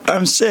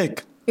I'm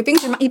sick. You're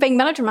being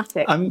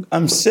melodramatic.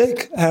 I'm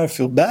sick. And I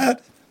feel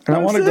bad. And I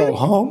want to go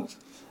home.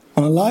 I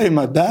want to lie in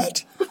my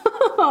bed.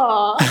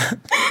 I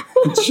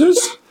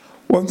just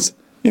want,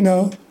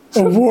 a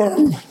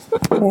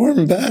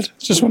warm bed.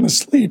 Just want to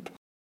sleep.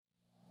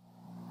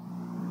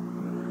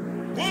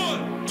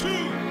 1, 2,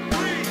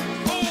 3,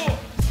 4.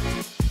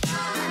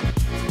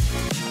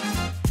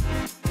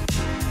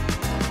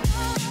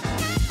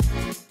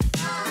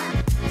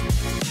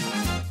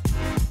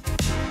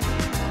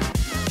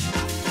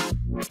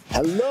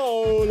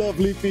 Hello,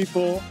 lovely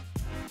people.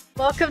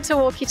 Welcome to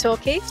Walkie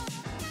Talkie.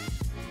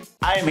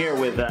 I am here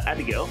with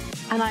Abigail.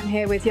 And I'm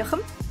here with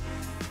Jochem.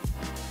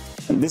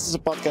 This is a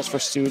podcast for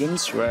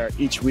students where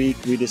each week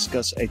we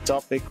discuss a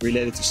topic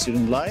related to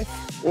student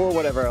life or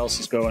whatever else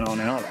is going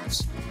on in our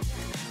lives.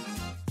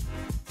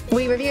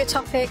 We review a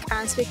topic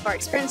and speak of our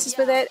experiences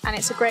with it, and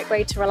it's a great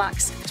way to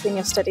relax between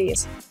your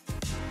studies.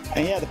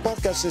 And the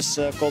podcast is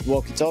called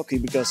Walkie Talkie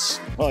because,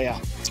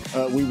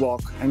 we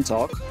walk and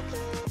talk.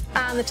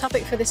 And the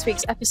topic for this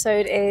week's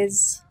episode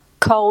is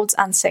colds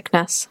and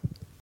sickness.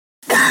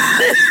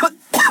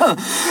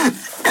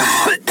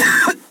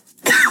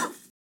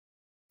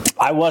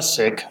 I was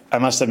sick. I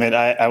must admit,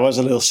 I was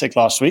a little sick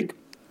last week.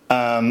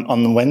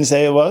 On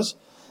Wednesday it was.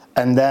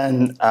 And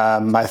then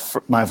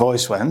my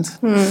voice went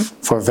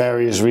for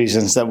various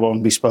reasons that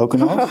won't be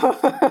spoken of.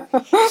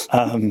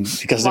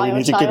 Because we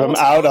need to keep them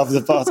out of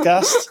the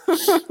podcast.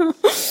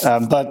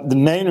 But the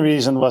main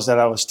reason was that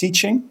I was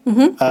teaching.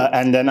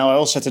 And then I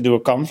also had to do a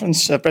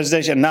conference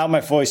presentation. And now my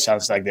voice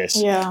sounds like this.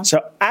 Yeah.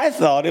 So I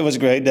thought it was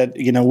great that,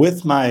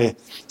 with my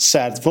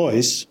sad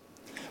voice,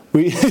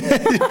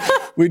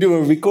 we do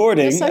a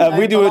recording. So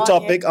we do a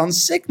topic on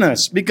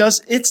sickness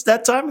because it's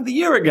that time of the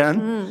year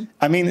again.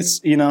 I mean,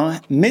 it's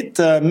mid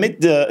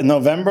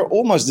November,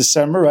 almost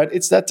December, right?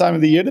 It's that time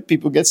of the year that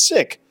people get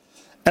sick,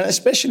 and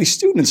especially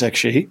students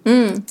actually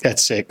get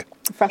sick.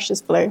 The freshers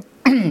flu.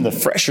 The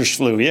freshers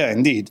flu, yeah,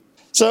 indeed.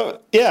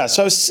 So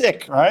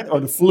sick, right? Or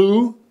the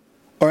flu,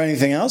 or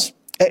anything else.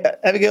 Hey,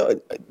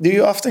 Abigail, do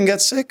you often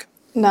get sick?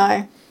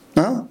 No.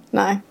 No.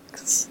 No.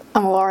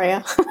 I'm a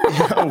warrior.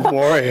 A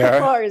warrior.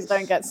 Warriors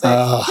don't get sick.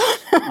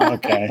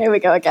 Okay. Here we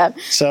go again.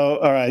 So,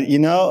 all right. You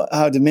know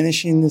how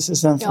diminishing this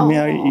is done for me?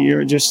 How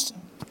you're just...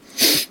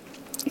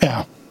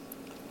 Yeah.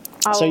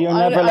 So you're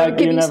never like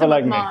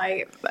me.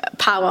 My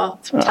power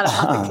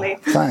telepathically.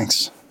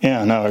 Thanks.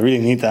 Yeah, no, I really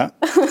need that.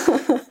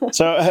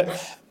 So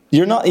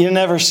you're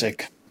never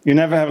sick? You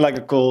never have like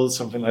a cold,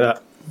 something like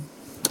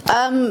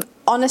that?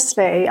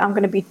 Honestly, I'm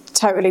going to be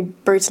totally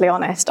brutally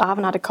honest. I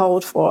haven't had a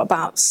cold for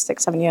about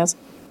 6-7 years.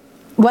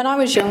 When I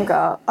was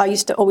younger, I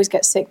used to always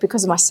get sick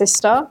because of my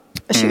sister.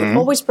 She would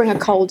always bring a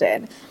cold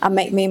in and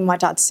make me and my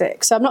dad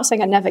sick. So I'm not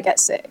saying I never get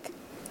sick.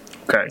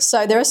 Okay.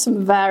 So there are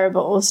some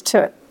variables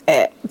to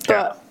it.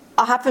 But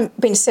I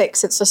haven't been sick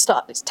since I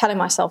started telling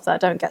myself that I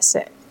don't get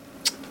sick.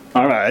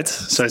 All right.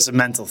 So it's a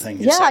mental thing.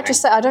 You're saying. I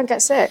just say I don't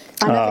get sick.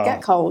 I never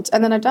get colds,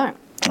 and then I don't.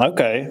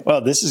 Okay.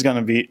 Well, this is going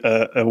to be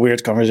a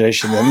weird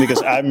conversation then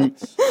because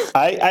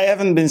I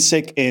haven't been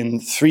sick in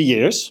 3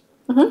 years.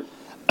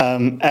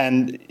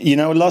 And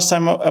last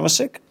time I was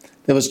sick,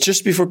 it was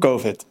just before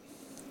COVID.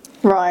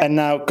 Right. And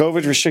now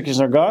COVID restrictions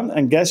are gone,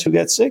 and guess who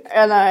gets sick?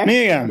 I know.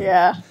 Me again.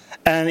 Yeah.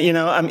 And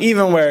I'm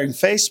even wearing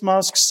face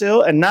masks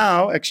still. And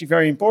now, actually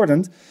very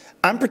important,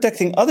 I'm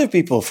protecting other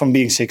people from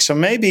being sick. So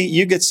maybe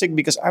you get sick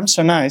because I'm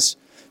so nice.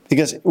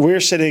 Because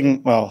we're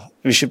sitting,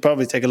 we should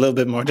probably take a little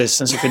bit more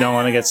distance if you don't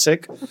want to get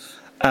sick.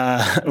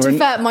 To be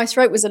fair, my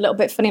throat was a little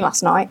bit funny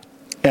last night.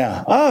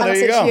 Yeah. Oh, there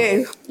you go.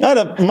 You. Oh,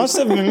 that must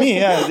have been me.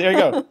 Yeah, there you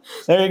go.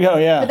 There you go,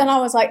 yeah. But then I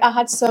was like, I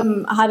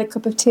had a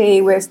cup of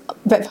tea with a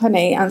bit of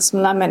honey and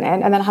some lemon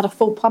in, and then I had a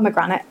full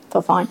pomegranate.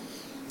 Felt fine.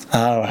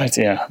 Oh, right,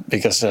 yeah.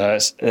 Because,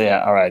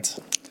 all right.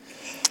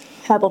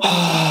 Herbal.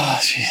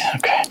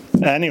 Okay.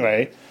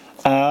 Anyway,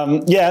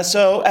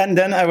 so, and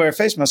then I wear a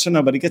face mask so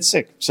nobody gets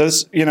sick. So,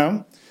 it's,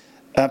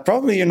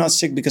 probably you're not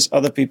sick because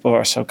other people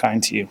are so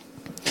kind to you.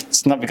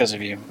 It's not because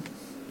of you.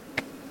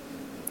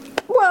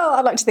 Well,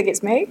 I'd like to think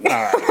it's me.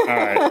 All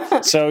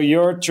right. So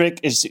your trick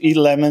is to eat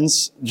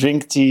lemons,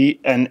 drink tea,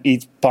 and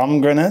eat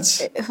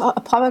pomegranates? A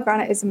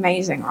pomegranate is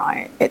amazing,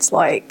 right? It's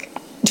like,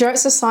 do you know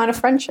it's a sign of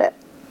friendship?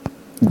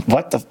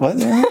 What?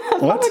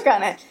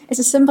 Pomegranate is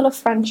a symbol of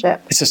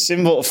friendship. It's a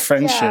symbol of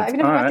friendship. Yeah, have you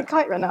never read The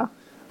Kite Runner?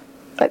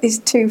 Like these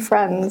two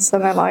friends,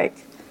 and they're like,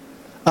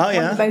 one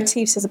of the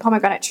motifs is a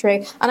pomegranate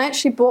tree. And I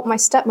actually bought my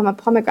stepmom a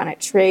pomegranate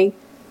tree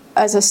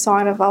as a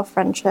sign of our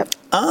friendship.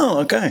 Oh,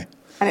 okay.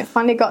 And it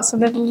finally got some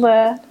little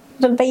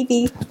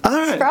baby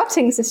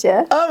sproutings this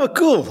year. Oh,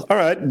 cool. All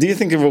right. Do you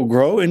think it will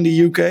grow in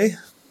the UK?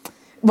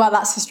 Well,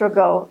 that's the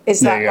struggle.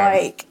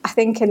 I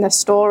think in the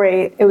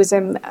story, it was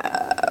in,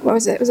 where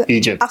was it? Was it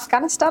Egypt?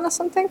 Afghanistan or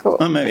something?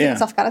 Or maybe,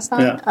 It's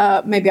Afghanistan.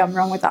 Yeah. Maybe I'm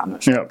wrong with that. I'm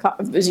not sure. Yeah.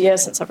 It was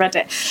years since I've read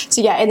it.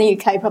 So yeah, in the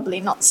UK,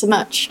 probably not so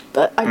much.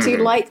 But I do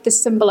like the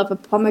symbol of a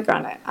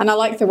pomegranate. And I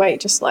like the way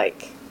it just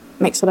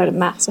makes a load of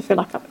mess. I feel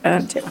like I've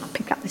earned it when I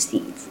pick out the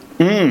seeds.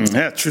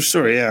 Yeah, true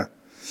story, yeah.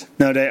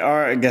 No, they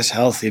are, I guess,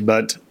 healthy.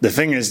 But the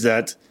thing is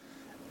that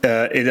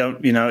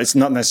it's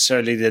not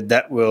necessarily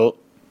that will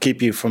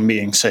keep you from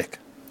being sick.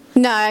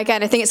 No,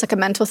 again, I think it's like a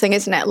mental thing,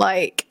 isn't it?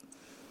 Like,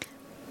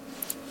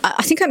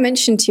 I think I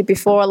mentioned to you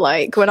before,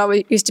 like when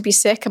I used to be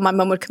sick and my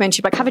mum would come in,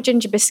 she'd be like, have a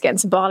ginger biscuit and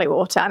some barley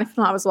water. And if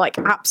I was like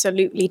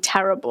absolutely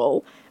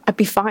terrible, I'd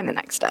be fine the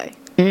next day.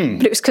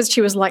 But it was because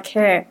she was like,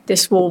 here,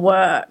 this will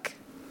work.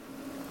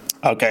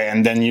 Okay,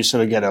 and then you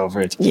sort of get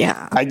over it.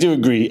 Yeah. I do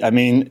agree. I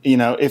mean,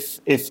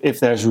 if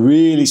there's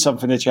really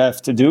something that you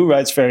have to do, right,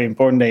 it's very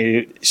important that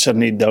you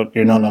suddenly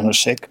you're no longer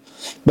sick.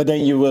 But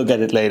then you will get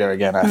it later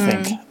again, I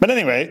think. But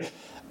anyway,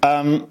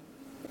 yeah,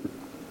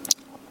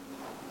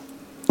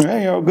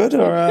 you're all good?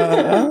 Or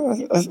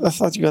I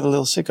thought you got a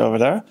little sick over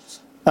there.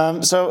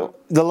 So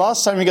the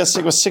last time you got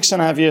sick was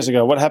 6.5 years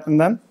ago. What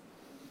happened then?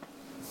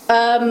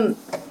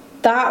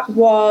 That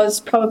was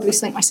probably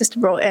something my sister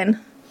brought in.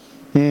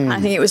 I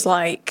think it was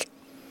like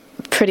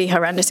pretty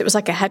horrendous. It was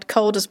like a head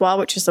cold as well,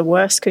 which is the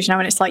worst because,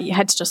 when it's like your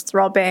head's just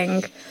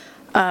throbbing.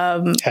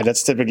 Yeah,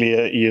 that's typically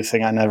a EU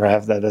thing. I never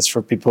have that. That's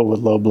for people with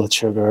low blood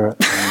sugar,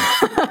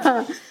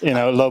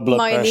 and, low blood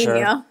pressure.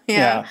 Anemia,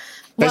 yeah.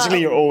 Basically,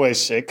 Well, you're always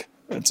sick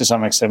to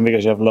some extent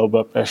because you have low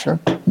blood pressure.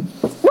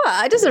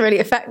 Well, it doesn't really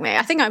affect me.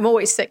 I think I'm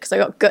always sick because I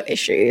got gut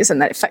issues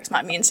and that affects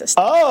my immune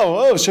system.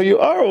 Oh, so you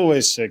are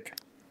always sick.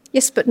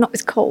 Yes, but not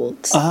with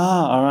colds.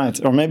 All right.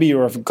 Or maybe you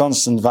have a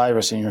constant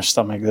virus in your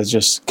stomach that's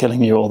just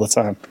killing you all the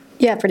time.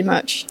 Yeah, pretty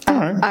much. All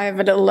right. I have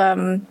a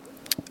little,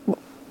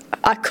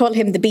 I call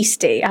him the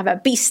beastie. I have a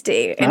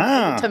beastie in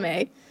the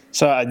tummy.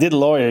 So I did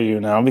lawyer you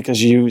now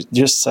because you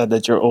just said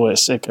that you're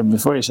always sick. And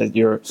before you said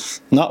you're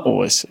not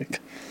always sick.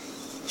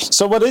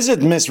 So what is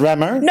it, Miss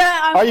Remmer?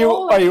 No, are you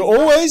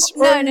always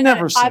or no,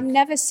 never sick? I'm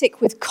never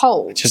sick with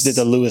colds. Just did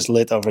a Lewis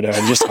Litt over there.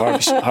 I just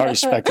hard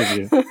respected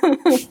you.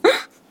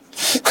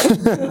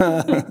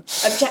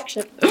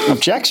 Objection.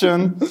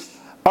 Objection.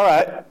 All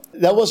right.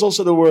 That was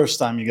also the worst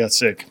time you got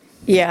sick.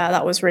 Yeah,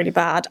 that was really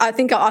bad. I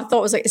thought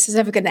it was like, this is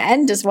never going to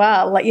end as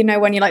well. Like,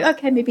 when you're like,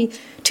 okay, maybe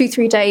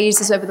 2-3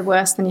 days is over the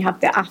worst, then you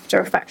have the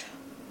after effect.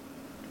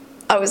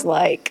 I was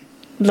like,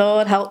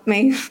 Lord, help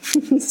me.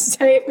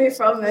 Save me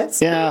from this.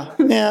 Yeah,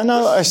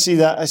 no, I see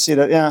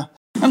that, yeah.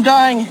 I'm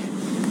dying.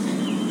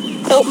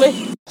 Help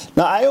me.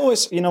 Now, I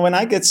always, when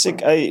I get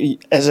sick,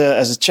 as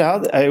a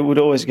child, I would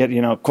always get,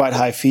 quite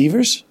high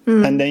fevers.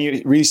 And then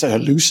you really start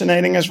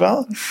hallucinating as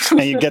well.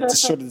 And you get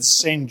the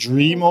same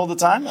dream all the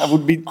time. I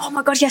would be... Oh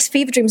my God, yes,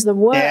 fever dreams are the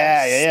worst.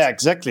 Yeah,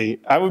 exactly.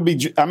 I would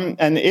be...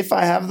 and if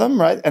I have them,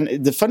 right,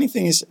 and the funny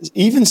thing is,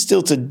 even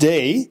still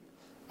today,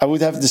 I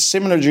would have the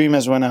similar dream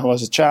as when I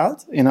was a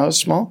child,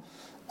 small.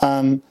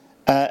 And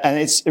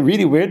it's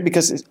really weird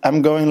because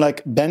I'm going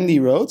like bendy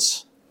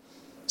roads.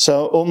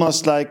 So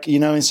almost like,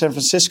 in San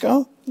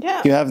Francisco,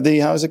 you have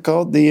how is it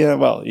called?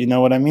 You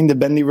know what I mean? The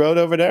bendy road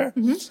over there.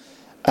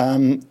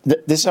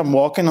 Mm-hmm. I'm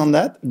walking on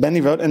that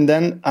bendy road and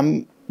then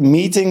I'm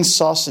meeting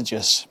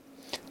sausages.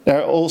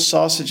 All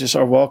sausages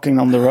are walking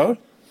on the road,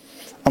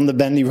 on the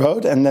bendy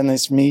road. And then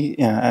it's me.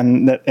 Yeah.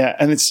 And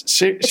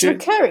it's... It's a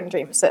recurring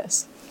dream, is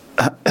this?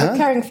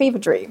 Recurring fever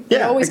dream. Yeah,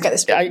 you always get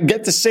this dream. I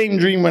get the same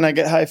dream when I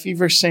get high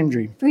fever, same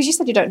dream. Because you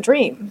said you don't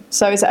dream.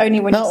 So is it only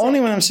when you're sick? No,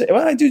 only when I'm sick.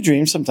 Well, I do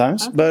dream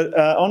sometimes, but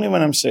only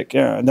when I'm sick,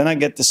 yeah. Then I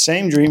get the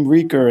same dream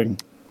recurring.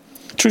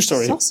 True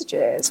story.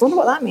 Sausages. Wonder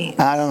what that means.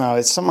 I don't know.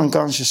 It's some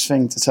unconscious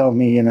thing to tell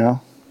me, I don't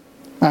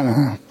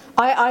know.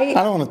 I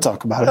don't want to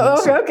talk about it.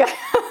 Oh, okay.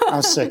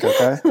 I'm sick,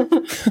 okay?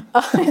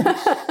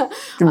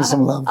 Give me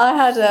some love. I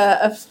had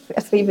a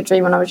fever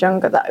dream when I was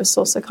younger that was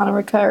also kind of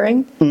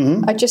recurring.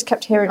 Mm-hmm. I just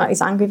kept hearing like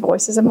these angry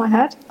voices in my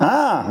head.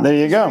 There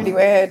you go. Really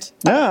weird.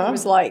 Yeah. I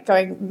was like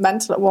going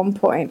mental at one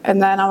point,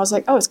 and then I was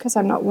like, oh, it's because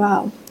I'm not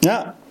well.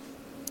 Yeah.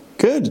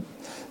 Good.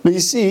 But you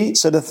see,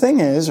 so the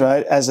thing is,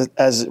 right, as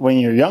when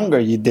you're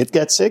younger, you did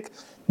get sick,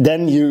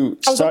 then you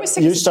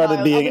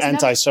started being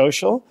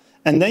antisocial.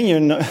 And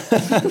then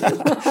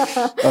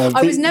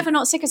I was never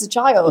not sick as a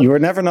child. You were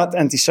never not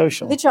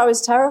antisocial. Literally, I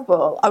was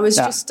terrible. I was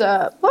just,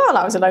 I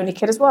was a lonely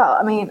kid as well.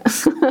 I mean...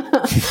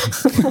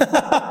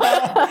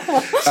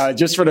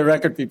 just for the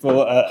record,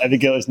 people,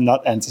 Abigail is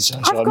not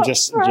antisocial.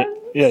 Friends.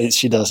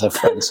 She does have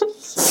friends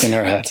in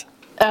her head.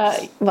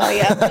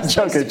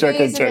 Joking.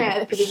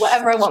 They could be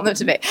whatever I want them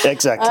to be.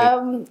 Exactly.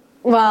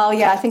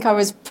 I think I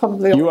was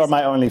probably... You are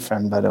my only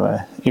friend, by the way.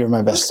 You're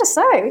my best. What was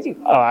I going to say?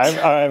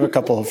 I have a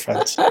couple of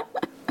friends.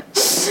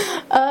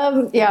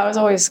 I was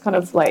always kind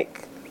of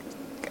like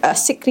a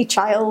sickly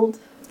child.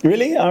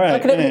 Really? All right.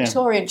 Like a little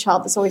Victorian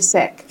child that's always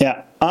sick.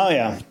 Yeah. Oh,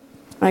 yeah.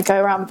 I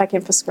go around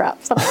begging for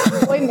scraps. I'm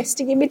like, boy,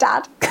 Misty, give me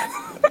dad.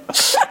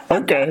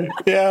 Okay.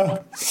 Yeah.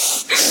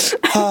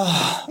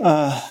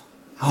 Yeah.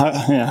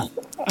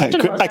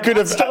 I could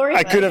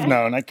have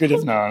known.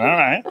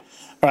 All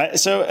right.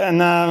 So,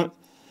 and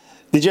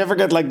did you ever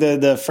get like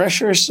the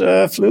freshers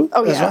flu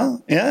as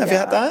well? Yeah. Have you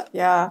had that?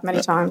 Yeah,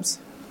 many times.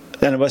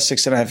 Then it was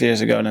 6.5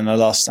 years ago, then the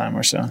last time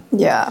or so.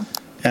 Yeah.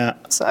 Yeah.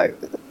 So,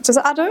 does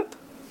it add up?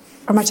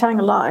 Or am I telling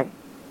a lie?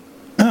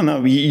 I don't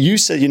know. You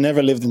said you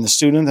never lived in the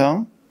student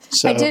home.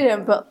 So I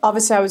didn't, but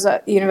obviously I was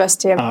at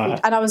university and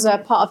I was a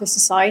part of a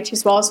society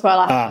as well, so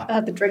I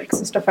had the drinks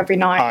and stuff every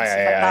night and stuff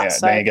like that.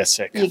 So then you get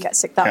sick. You get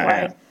sick that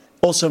way.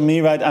 Also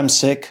me, right, I'm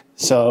sick,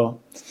 so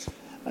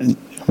I'm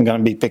going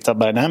to be picked up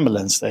by an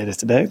ambulance later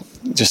today.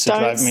 Just to Don't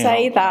drive me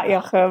say home. that,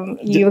 Jochem.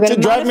 You were going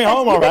To drive me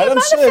home, all right? I'm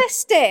sick.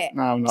 Manifest it.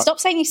 No, I'm not. Stop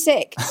saying you're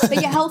sick, but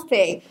you're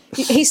healthy.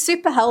 He's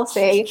super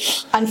healthy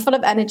and full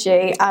of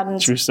energy and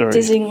True story.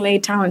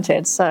 dizzyingly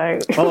talented. So,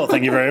 Oh,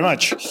 thank you very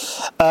much.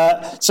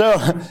 So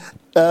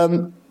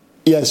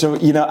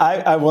you know,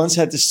 I once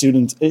had the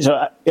student.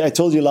 So I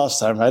told you last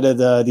time, right,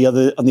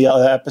 that on the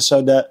other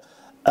episode that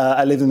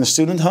I lived in a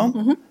student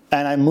home,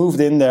 and I moved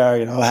in there,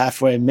 you know,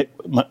 halfway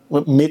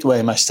midway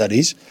in my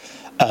studies,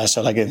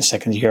 so like in the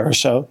second year or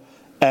so,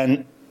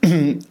 and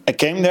I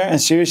came there, and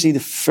seriously, the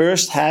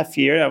first half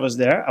year I was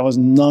there, I was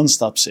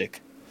nonstop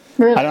sick.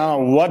 really? I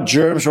don't know what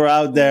germs were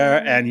out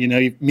there, and you know,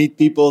 you meet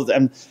people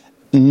and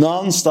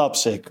non-stop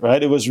sick,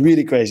 right? It was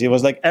really crazy. It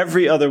was like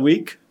every other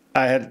week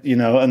I had, you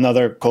know,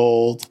 another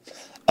cold,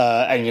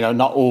 and you know,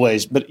 not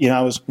always, but you know,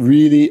 I was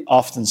really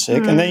often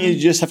sick. And then you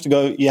just have to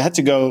go. You had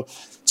to go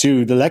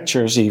to the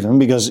lectures even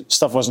because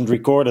stuff wasn't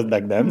recorded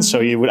back then, so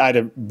you would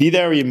either be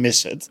there or you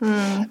miss it.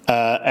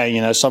 And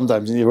you know,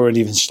 sometimes there weren't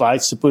even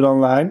slides to put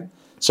online.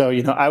 So,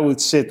 you know, I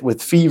would sit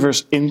with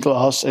fevers in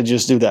class and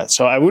just do that.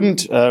 So I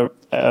wouldn't,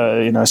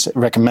 you know,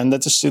 recommend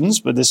that to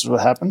students, but this is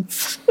what happened.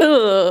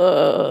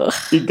 Ugh.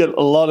 You get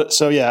a lot of,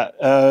 so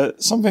yeah,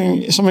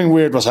 something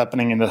weird was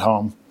happening in that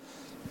home.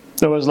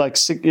 There was like,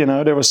 you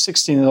know, there was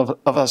 16 of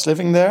us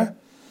living there.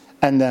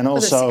 And then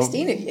There's also,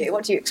 16 of you.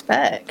 What do you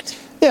expect?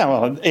 yeah,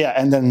 well, yeah,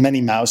 and then many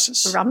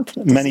mouses.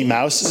 Rampant Many disease.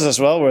 mouses as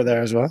well were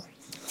there as well.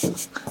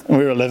 And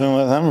we were living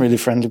with them, really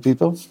friendly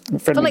people,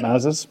 friendly like-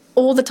 mouses.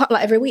 All the time,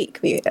 like every week,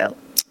 were you ill?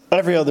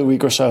 Every other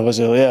week or so I was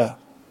ill, yeah.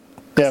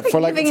 Yeah, like for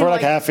like living in,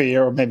 like- half a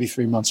year or maybe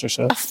 3 months or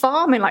so. A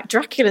farm in like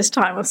Dracula's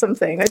time or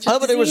something. Oh,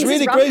 but it was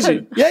really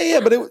crazy. Yeah,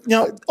 but you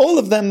know, all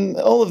of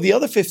the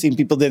other 15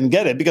 people didn't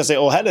get it because they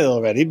all had it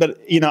already. But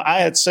you know,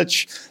 I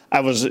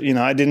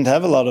didn't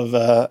have a lot of,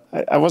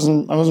 I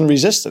wasn't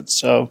resistant,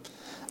 so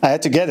I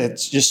had to get it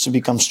just to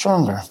become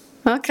stronger.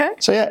 Okay.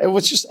 So yeah, it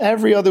was just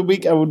every other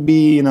week I would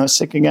be, you know,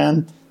 sick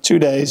again, 2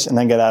 days, and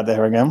then get out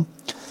there again.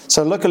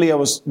 So luckily I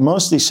was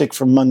mostly sick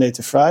from Monday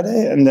to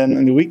Friday, and then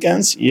on the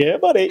weekends, yeah,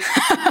 buddy,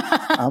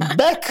 I'm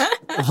back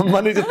from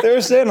Monday to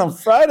Thursday, and on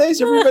Fridays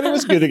everybody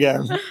was good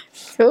again.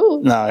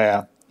 Cool.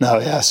 No,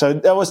 yeah. So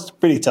that was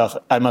pretty tough,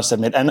 I must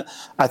admit. And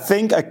I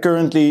think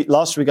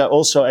last week I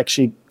also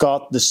actually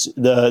got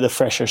the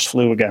freshers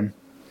flu again.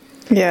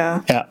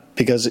 Yeah. Yeah,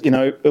 because you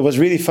know it was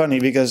really funny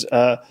because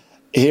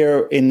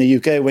here in the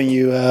UK when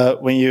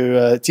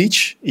you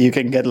teach, you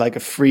can get like a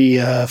free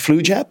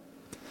flu jab.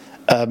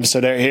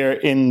 So they're here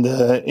in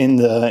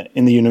the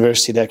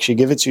university. They actually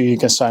give it to you. You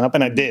can sign up,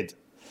 and I did.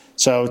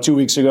 So 2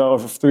 weeks ago or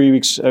 3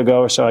 weeks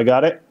ago or so, I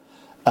got it.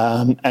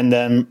 And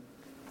then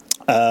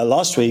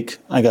last week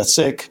I got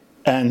sick,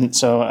 and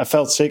so I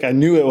felt sick. I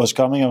knew it was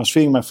coming. I was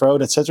feeling my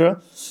throat,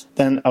 etc.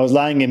 Then I was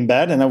lying in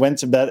bed, and I went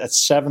to bed at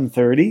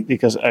 7:30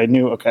 because I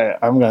knew, okay,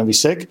 I'm going to be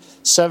sick.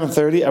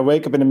 7:30, I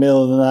wake up in the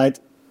middle of the night,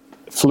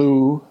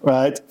 flu,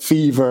 right,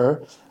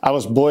 fever. I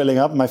was boiling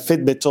up. My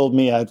Fitbit told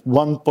me I had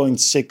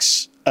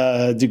 1.6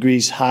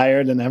 degrees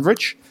higher than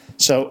average.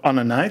 So on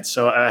a night,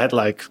 so I had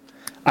like,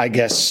 I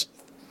guess,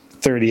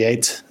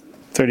 38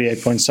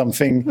 point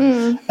something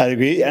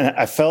degree, and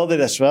I felt it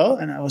as well.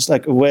 And I was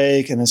like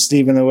awake and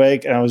asleep and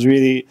awake, and I was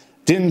really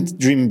didn't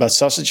dream about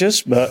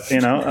sausages, but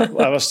you know,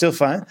 I was still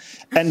fine.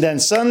 And then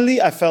suddenly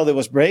I felt it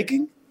was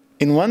breaking.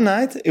 In one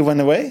night, it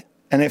went away,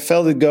 and I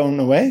felt it going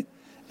away.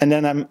 And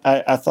then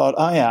I thought,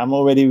 oh yeah, I'm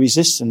already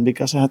resistant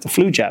because I had the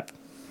flu jab.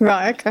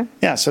 Right. Okay.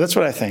 Yeah, so that's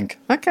what I think.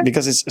 Okay.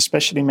 Because it's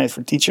especially made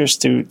for teachers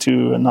to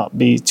not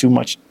be too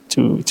much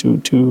too.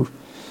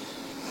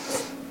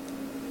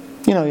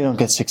 You know, you don't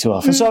get sick too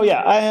often. So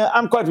yeah,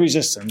 I'm quite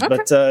resistant. Okay.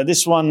 But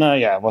this one,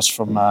 was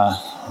from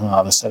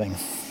another setting.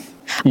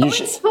 You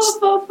should- It's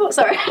 444.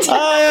 Sorry.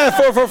 yeah,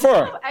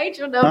 444.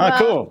 Angel number. Ah,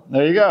 cool.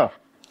 There you go.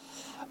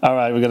 All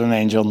right, we got an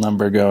angel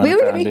number going. We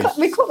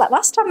apparently. caught that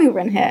last time we were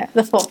in here.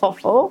 The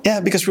 444. Yeah,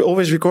 because we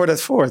always record at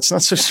 4. It's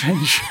not so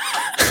strange.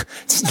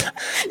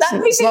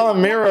 It's not a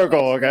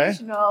miracle, okay?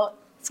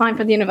 Sign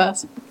for the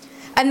universe.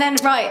 And then,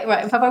 right.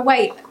 If I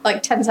wait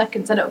like 10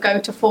 seconds, then it'll go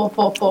to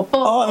 4444.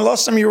 Oh, and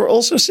last time you were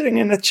also sitting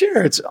in a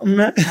chair. It's all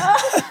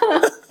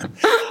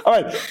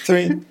right,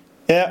 3.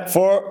 Yeah,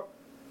 4.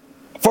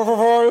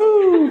 444.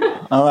 Ooh.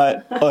 All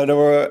right. Oh, there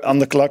were on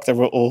the clock. There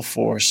were all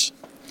 4s,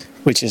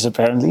 which is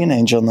apparently an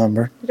angel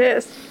number. It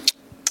is.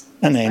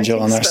 An angel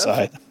on our stuff.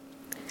 side.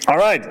 All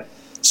right.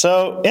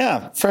 So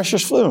yeah,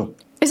 freshers flu.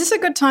 Is this a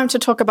good time to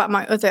talk about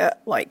my other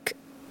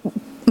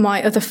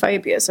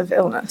phobias of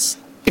illness?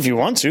 If you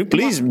want to,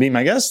 please be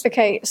my guest.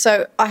 Okay,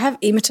 so I have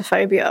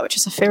emetophobia, which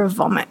is a fear of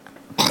vomit.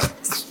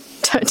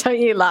 don't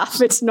you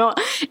laugh? It's not.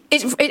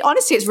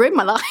 Honestly, it's ruined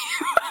my life.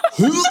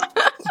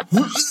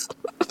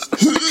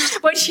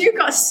 When you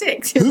got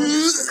sick a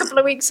couple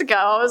of weeks ago,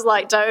 I was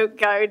like, "Don't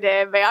go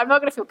near me. I'm not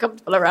going to feel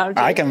comfortable around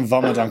you." I can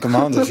vomit on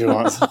command if you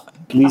want.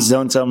 Please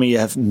don't tell me you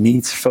have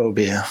meat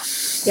phobia.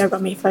 Yeah, I've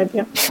got meat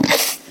phobia.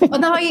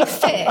 Although I eat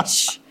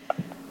fish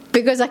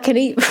because I can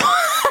eat.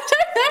 I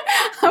don't know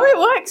how it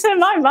works in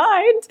my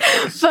mind,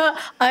 but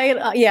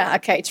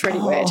it's really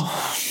weird.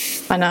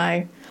 I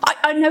know.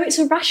 I know it's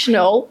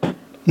irrational.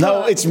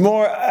 No, it's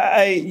more.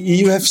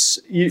 You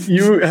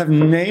have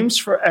names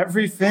for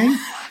everything,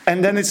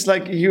 and then it's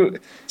like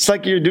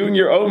you're doing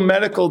your own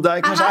medical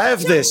diagnosis. I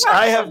have this.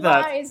 I have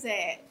that. Why is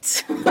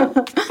it?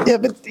 Yeah,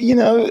 but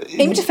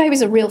Emetophobia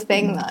is a real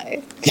thing,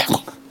 though.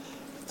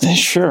 Yeah,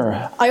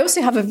 sure. I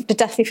also have a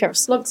deathly fear of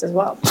slugs as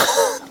well.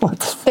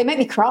 They make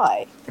me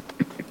cry.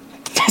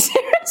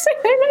 Seriously,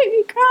 they make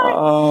me cry.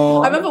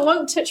 Oh. I remember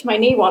one touched my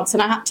knee once,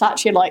 and I had to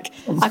actually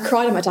I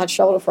cried on my dad's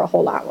shoulder for a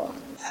whole hour.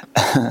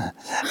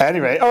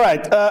 Anyway, all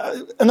right.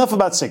 Enough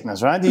about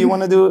sickness, right? Do you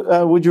want to do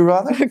Would You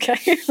Rather?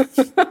 Okay.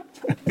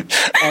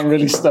 I'm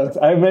really stoked.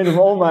 I made them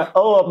all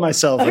up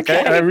myself, okay?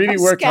 And I really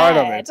worked hard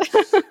on it.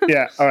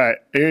 Yeah, all right.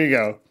 Here you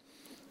go.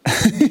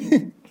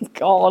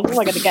 God, what am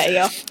I going to get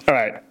here? All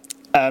right.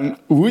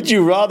 Would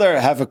you rather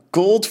have a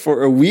cold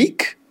for a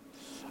week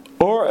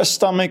or a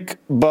stomach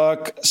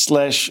bug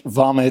 /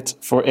 vomit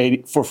for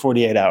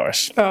 48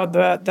 hours? Oh,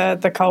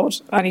 the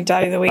cold. Any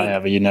day of the week. Oh, yeah,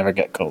 but you never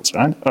get colds,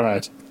 right? All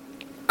right.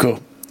 Cool.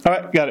 All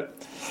right, got it.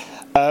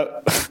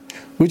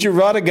 Would you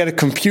rather get a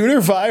computer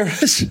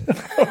virus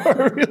or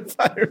a real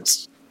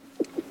virus?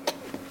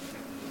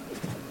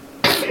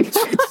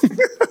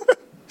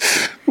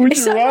 Would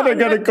you rather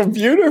get a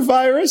computer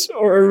virus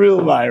or a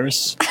real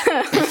virus?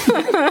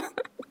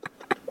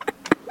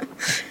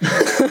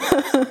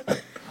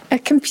 A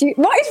computer.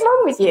 What is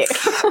wrong with you?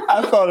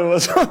 I thought it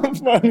was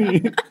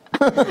funny.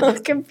 A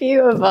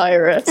computer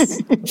virus.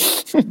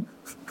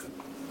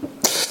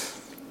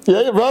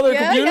 Yeah, you'd rather a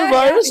computer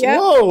virus? Yeah.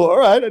 Whoa, all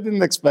right, I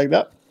didn't expect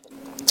that.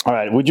 All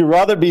right, would you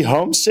rather be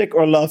homesick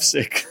or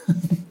lovesick?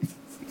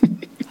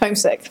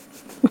 Homesick.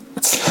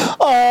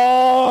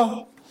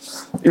 Oh,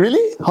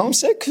 really?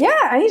 Homesick?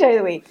 Yeah, any day of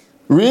the week.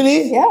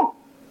 Really? Yeah.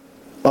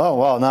 Oh,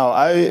 wow, no,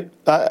 I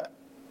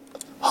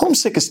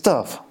homesick is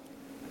tough.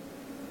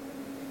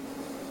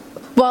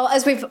 Well,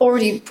 as we've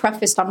already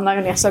prefaced, I'm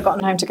lonely, so I've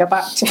got no home to go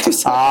back to.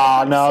 So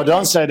No,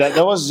 don't say that.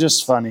 That was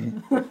just funny.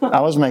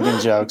 I was making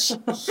jokes.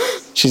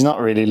 She's not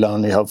really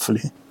lonely,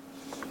 hopefully.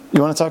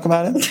 You want to talk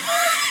about it?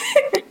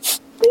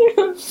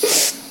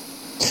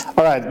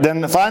 All right, then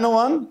the final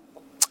one.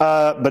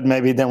 But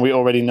maybe then we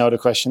already know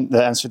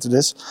the answer to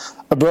this.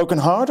 A broken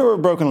heart or a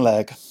broken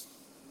leg?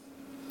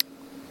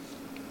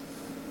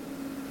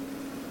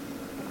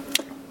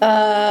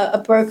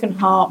 a broken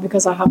heart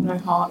because I have no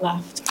heart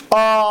left.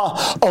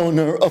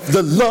 Owner of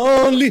the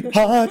Lonely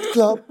Heart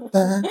Club.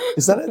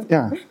 Is that it?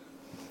 Yeah.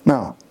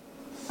 No.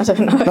 I don't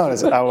know. No,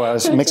 I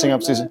was mixing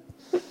up Susan.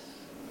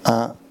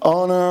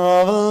 Owner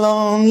of a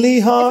lonely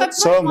heart,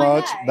 so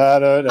much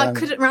better than... I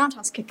couldn't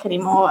roundhouse kick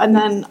anymore, and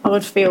then I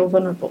would feel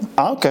vulnerable.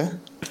 Okay.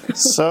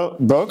 So,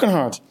 broken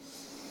heart.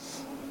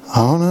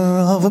 Owner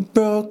of a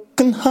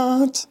broken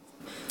heart.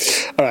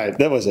 All right,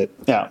 that was it.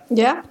 Yeah.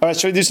 Yeah? All right,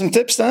 shall we do some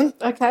tips then?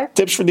 Okay.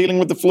 Tips for dealing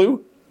with the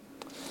flu?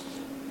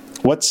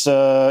 What's,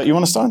 you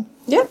want to start?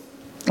 Yeah.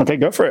 Okay,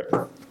 go for it.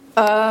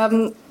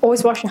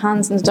 Always wash your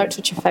hands and don't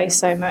touch your face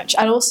so much.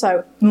 And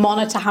also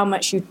monitor how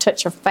much you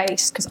touch your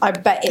face, because I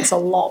bet it's a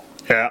lot.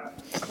 Yeah.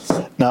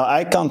 No,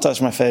 I can't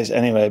touch my face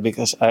anyway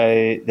because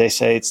they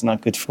say it's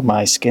not good for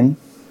my skin.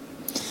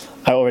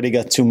 I already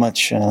got too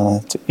much,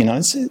 my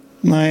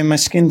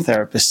skin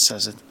therapist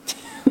says it.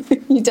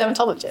 You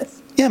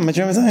dermatologist? Yeah, my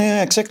dermatologist.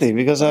 Yeah, exactly.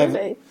 Because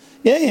Really?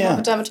 Yeah. I'm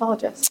a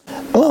dermatologist.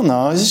 Well,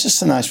 no, it's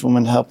just a nice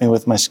woman to help me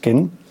with my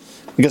skin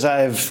because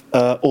I have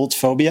old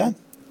phobia.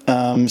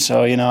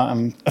 So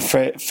I'm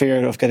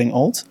feared of getting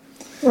old.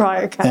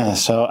 Right. Okay. Yeah.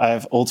 So I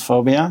have old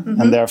phobia,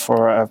 and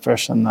therefore I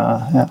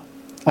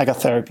got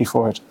therapy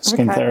for it,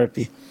 skin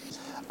therapy.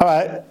 All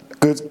right.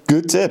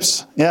 Good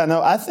tips. Yeah.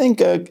 No, I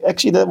think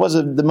actually that was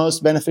the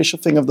most beneficial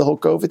thing of the whole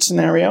COVID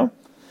scenario.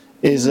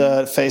 Is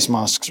face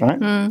masks, right?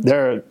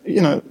 They're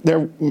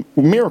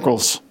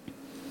miracles.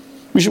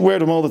 We should wear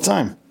them all the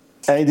time.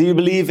 Hey, do you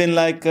believe in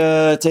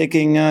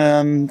taking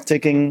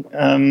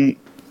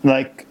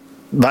like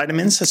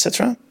vitamins,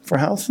 etc. for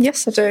health?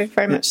 Yes, I do.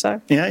 Very much so.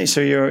 Yeah.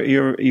 So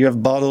you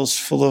have bottles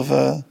full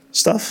of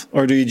stuff,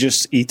 or do you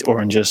just eat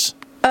oranges?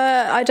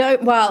 I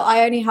don't. Well,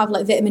 I only have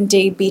like vitamin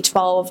D,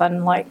 B12,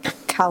 and like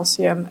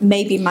calcium,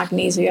 maybe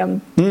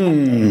magnesium.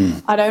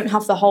 I don't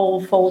have the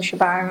whole full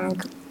shebang.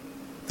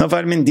 No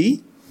vitamin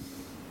D?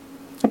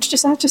 I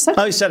just said.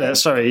 Oh, you said it.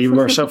 Sorry, you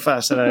were so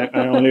fast that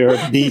I only heard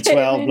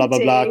B12, blah, blah,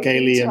 blah,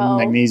 kalium, B12.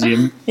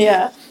 magnesium.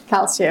 Yeah,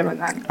 calcium and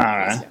then All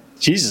right.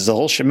 Jesus, the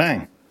whole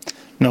shebang.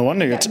 No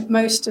wonder you're...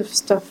 most of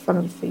stuff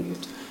from your food.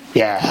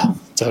 Yeah,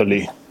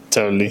 totally.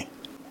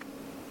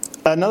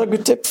 Another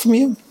good tip from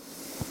you?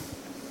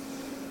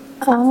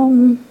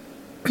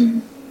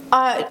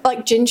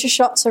 Like ginger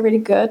shots are really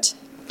good.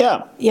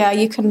 Yeah. Yeah,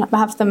 you can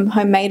have them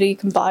homemade or you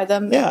can buy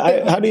them.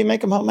 Yeah, how do you make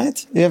them homemade?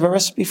 Do you have a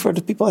recipe for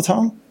the people at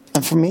home?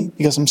 And for me,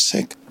 because I'm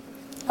sick?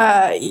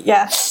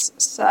 Yes.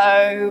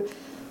 So,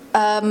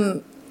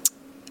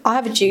 I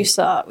have a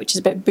juicer, which is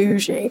a bit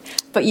bougie,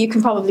 but you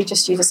can probably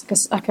just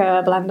use like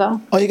a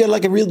blender. Oh, you got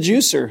like a real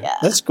juicer. Yeah.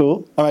 That's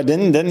cool. All right,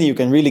 then you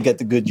can really get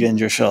the good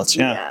ginger shots.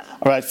 Yeah.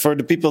 All right, for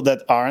the people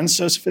that aren't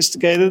so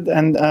sophisticated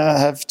and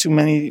have too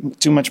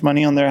much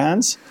money on their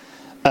hands,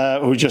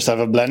 who just have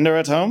a blender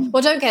at home.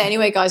 Well, don't get it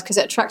anyway, guys, because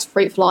it attracts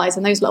fruit flies,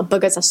 and those little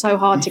buggers are so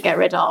hard to get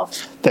rid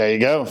of. There you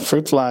go,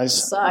 fruit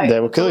flies. So they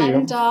will kill you.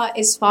 blender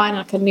is fine,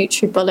 like a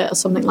NutriBullet or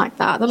something like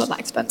that. They're not that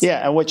expensive.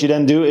 Yeah, and what you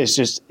then do is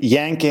just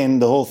yank in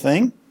the whole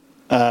thing,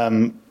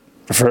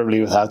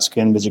 preferably without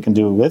skin, but you can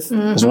do it with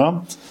as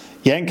well.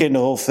 Yank in the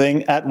whole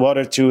thing, add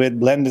water to it,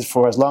 blend it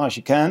for as long as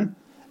you can,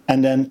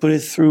 and then put it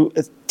through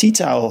a tea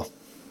towel.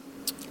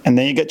 And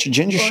then you get your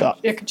ginger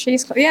shot. Like a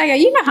cheesecloth. Yeah,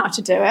 you know how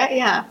to do it,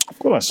 yeah. Of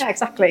course. Yeah,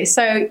 exactly.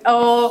 So,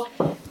 or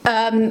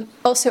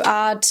also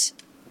add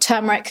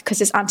turmeric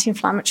because it's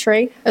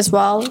anti-inflammatory as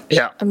well.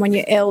 Yeah. And when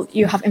you're ill,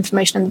 you have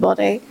inflammation in the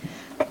body.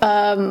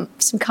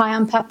 Some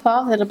cayenne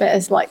pepper, a little bit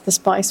as like the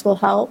spice will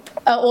help.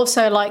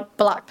 Also like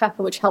black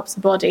pepper, which helps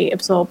the body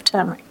absorb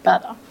turmeric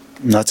better.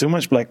 Not too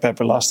much black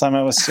pepper. Last time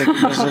I was sick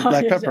because of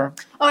black pepper.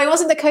 Oh, it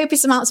wasn't the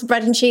copious amounts of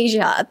bread and cheese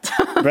you had.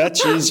 Bread,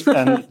 cheese,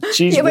 and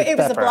cheese Yeah, with but it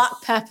was the pepper. black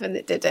pepper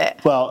that did it.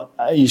 Well,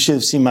 you should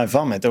have seen my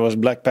vomit. There was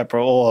black pepper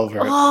all over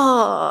it.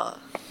 Oh.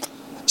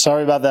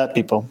 Sorry about that,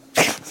 people.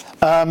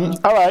 All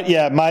right,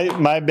 yeah,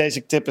 my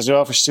basic tip as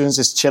well for students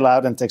is chill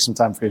out and take some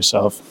time for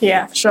yourself.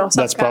 Yeah, for sure.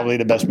 That's probably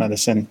the best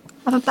medicine.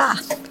 Have a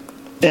bath.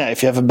 Yeah,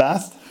 if you have a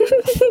bath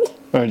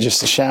or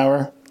just a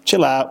shower,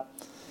 chill out,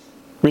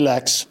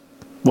 relax,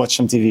 watch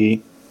some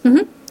TV,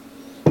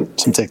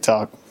 some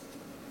TikTok.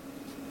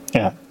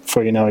 Yeah,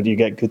 before you know it, you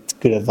get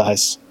good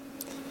advice.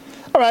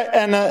 All right,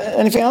 and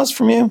anything else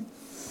from you?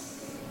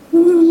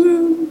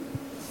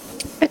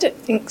 I don't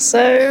think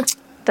so.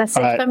 That's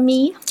All it right. for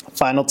me.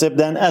 Final tip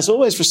then, as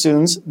always for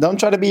students, don't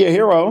try to be a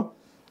hero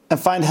and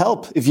find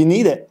help if you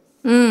need it.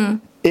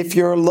 If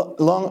you're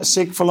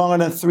sick for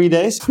longer than 3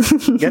 days,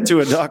 get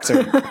to a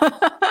doctor.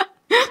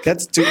 Get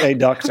to a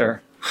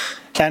doctor.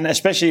 And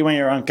especially when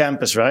you're on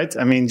campus, right?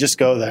 I mean, just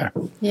go there.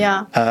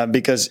 Yeah.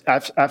 Because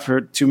I've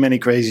heard too many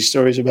crazy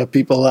stories about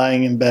people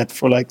lying in bed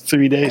for like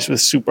 3 days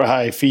with super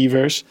high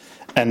fevers.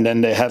 And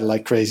then they had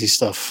like crazy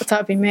stuff.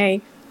 That would be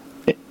me.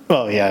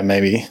 Well, yeah,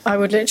 maybe. I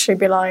would literally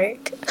be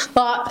like,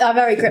 but I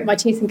very grit my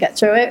teeth and get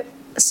through it.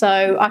 So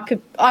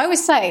I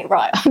always say,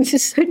 right, I'm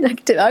just so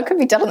negative. I could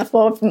be dead on the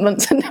floor for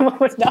months and no one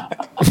would know.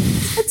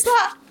 What's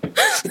that?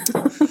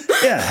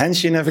 Yeah,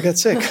 hence you never get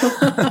sick.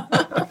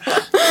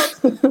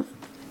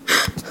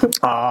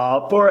 Aw,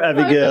 poor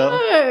Abigail.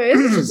 Oh,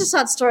 it's just a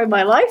sad story of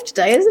my life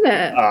today, isn't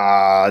it?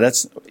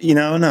 That's,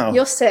 no.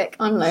 You're sick,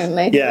 I'm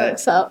lonely. Yeah.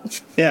 Works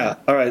out. Yeah,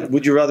 all right.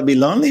 Would you rather be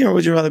lonely or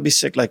would you rather be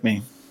sick like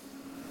me?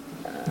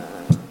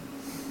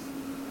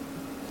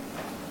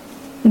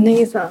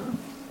 Neither.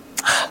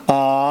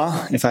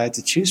 If I had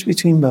to choose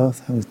between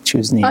both, I would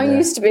choose neither. I'm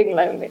used to being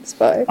lonely,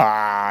 so.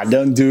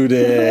 Don't do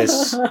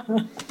this.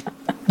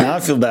 Now I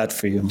feel bad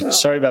for you.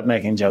 Sorry about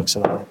making jokes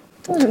about it.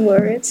 Don't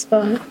worry, it's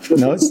fine.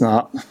 No, it's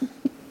not.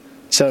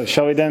 So,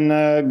 shall we then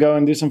go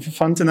and do something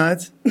fun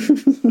tonight?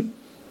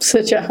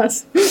 Such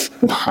as.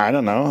 I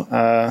don't know.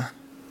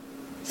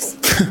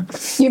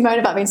 You moan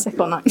about being sick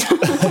all night.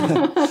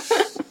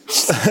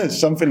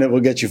 Something that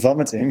will get you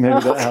vomiting. Maybe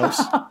that helps.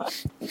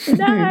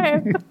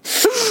 No.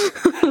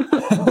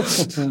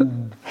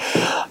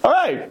 All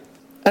right.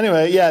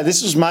 Anyway, yeah,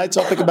 this was my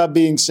topic about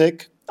being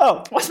sick.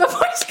 Oh, What's my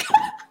voice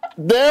going?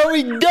 there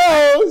we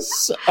go.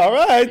 All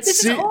right.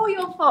 This is all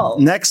your fault.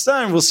 Next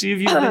time, we'll see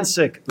if you've been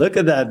sick. Look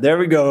at that. There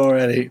we go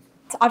already.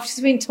 I've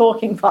just been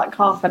talking for like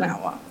half an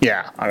hour.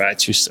 Yeah. All right.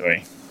 True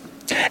story.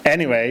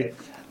 Anyway,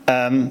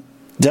 don't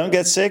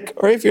get sick.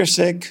 Or if you're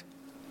sick,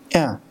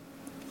 yeah,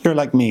 you're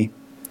like me.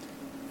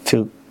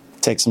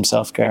 Take some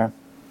self-care.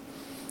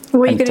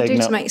 What are you And going to take do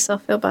note. to make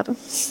yourself feel better?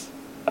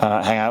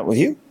 Hang out with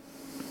you.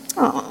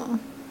 Oh,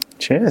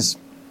 Cheers.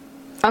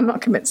 I'm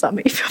not convinced that'll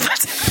make you feel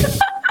better.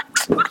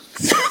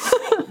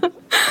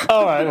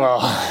 All right. Well,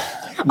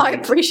 I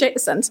appreciate the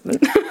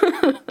sentiment.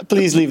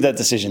 please leave that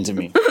decision to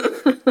me.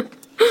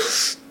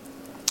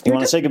 You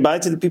want to say goodbye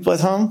to the people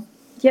at home?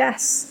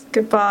 Yes.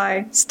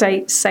 Goodbye.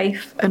 Stay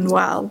safe and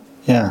well.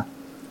 Yeah.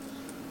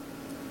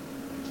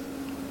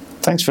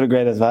 Thanks for the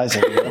great advice,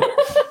 everyone.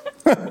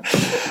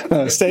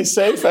 No, stay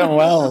safe and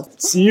well.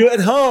 See you at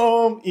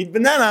home. Eat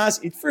bananas,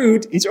 eat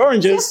fruit, eat I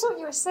oranges. thought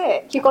you were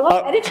sick. You've got a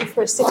lot of energy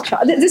for a sick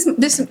child.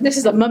 This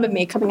is a mum and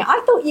me coming out.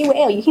 I thought you were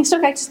ill. You can still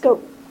go to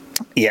school.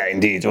 Yeah,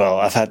 indeed. Well,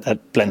 I've had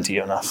that plenty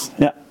enough.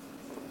 Yeah.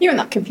 You're in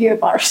that computer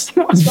virus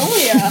thing. What's wrong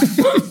with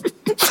you?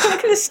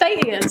 Look at the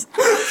state he is.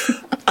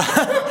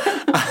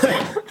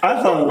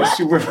 I thought it was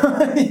super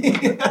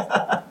funny.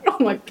 Oh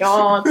my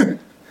god.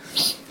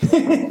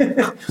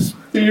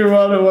 Do you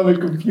rather want a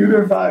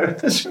computer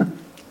virus?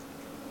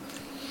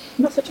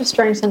 Not such a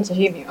strange sense of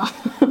humour.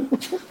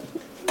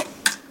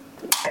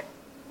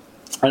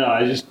 I know,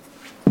 I just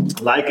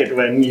like it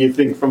when you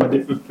think from a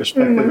different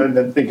perspective and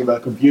then think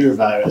about computer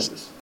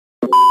viruses.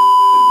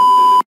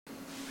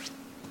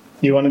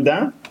 You want it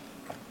down?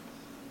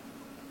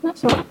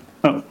 That's all.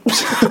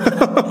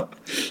 Oh.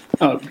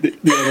 Oh, the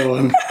other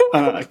one.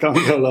 I can't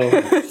go lower.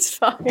 It's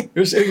fine.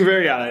 You're sitting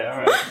very high. All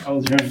right,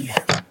 I'll join you.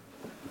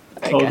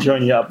 I'll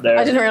join you up there.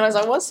 I didn't realise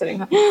I was sitting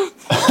there.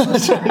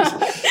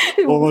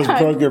 Almost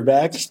broke your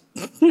back.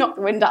 Knocked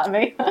the wind out of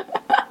me.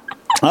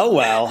 Oh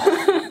well.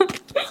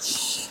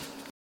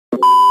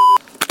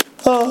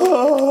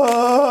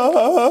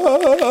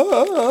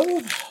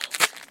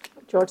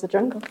 George the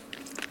Jungle.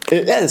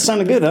 Yeah, it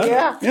sounded good, huh?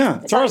 Yeah. Yeah,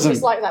 It's Tarzan.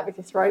 just like that with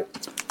your throat.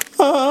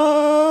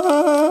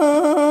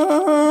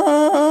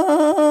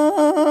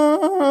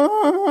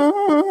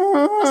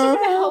 That's not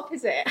going to help,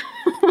 is it?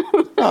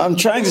 I'm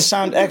trying to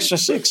sound extra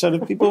sick so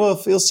that people will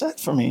feel sad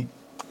for me.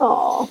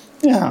 Oh,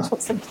 Yeah.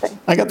 what's something?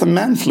 I got the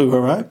man flu, all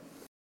right?